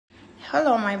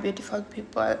Hello, my beautiful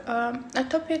people. A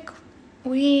topic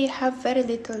we have very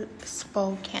little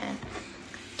spoken,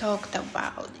 talked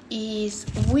about is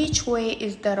which way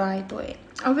is the right way.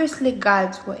 Obviously,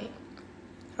 God's way,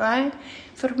 right?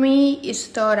 For me, it's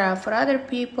Torah. For other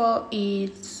people,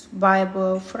 it's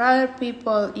Bible. For other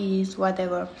people, is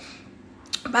whatever.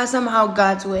 But somehow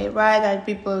God's way, right? That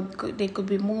people they could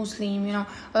be Muslim,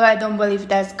 Although I don't believe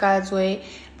that's God's way,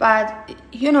 but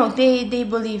they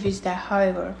believe it's that.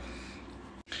 However.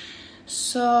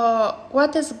 So,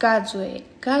 what is God's way?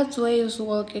 God's way is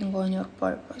working on your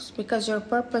purpose because your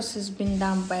purpose has been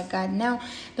done by God. Now,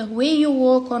 the way you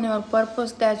work on your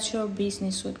purpose, that's your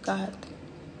business with God.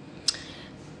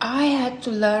 I had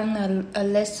to learn a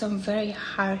lesson very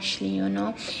harshly,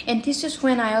 and this is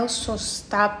when I also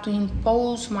stopped to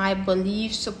impose my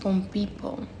beliefs upon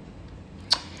people.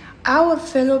 Our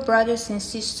fellow brothers and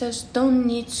sisters don't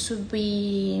need to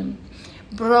be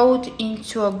brought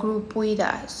into a group with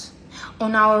us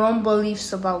on our own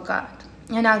beliefs about God.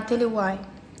 And I'll tell you why.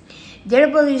 Their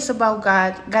beliefs about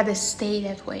God gotta stay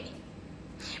that way.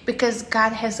 Because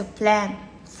God has a plan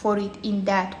for it in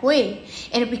that way.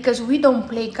 And because we don't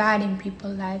play God in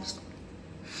people's lives.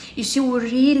 You see, we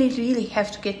really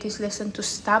have to get this lesson to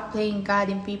stop playing God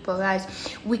in people's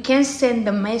lives. We can send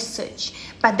a message,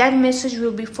 but that message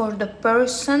will be for the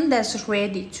person that's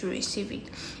ready to receive it,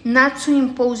 not to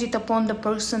impose it upon the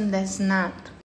person that's not.